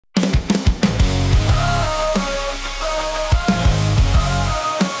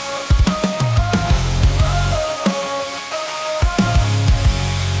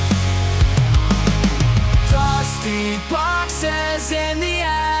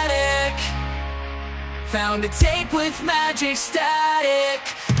Found a tape with magic static.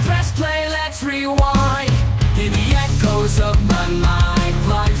 Press play, let's rewind. In the echoes of my mind,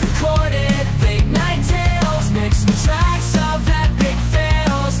 live recorded late night tales, mixed with tracks of epic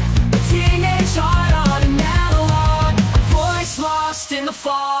fails. A teenage heart on an analog, voice lost in the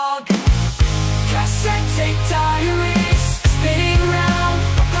fog. Cassette tape diaries, spinning round,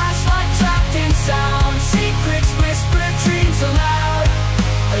 a past life trapped in sound. Secrets whispered, dreams aloud,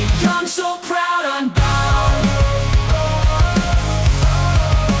 a young soul proud, unbound.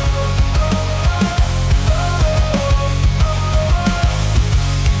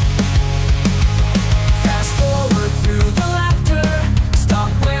 Fast forward through the laughter, stop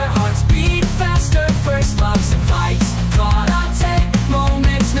where hearts beat faster. First loves and fights, caught on tape,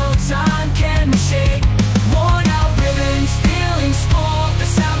 moments no time can shake. Worn out ribbons, feeling spoiled, the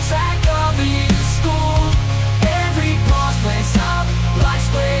soundtrack of a youth school. Every pause plays up, life's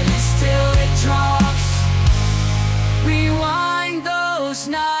playlist till it drops. Rewind those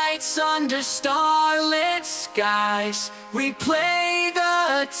nights under starlit skies. Replay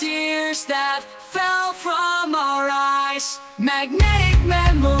the tears that fell from our eyes. Magnetic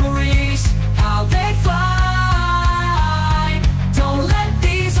memories.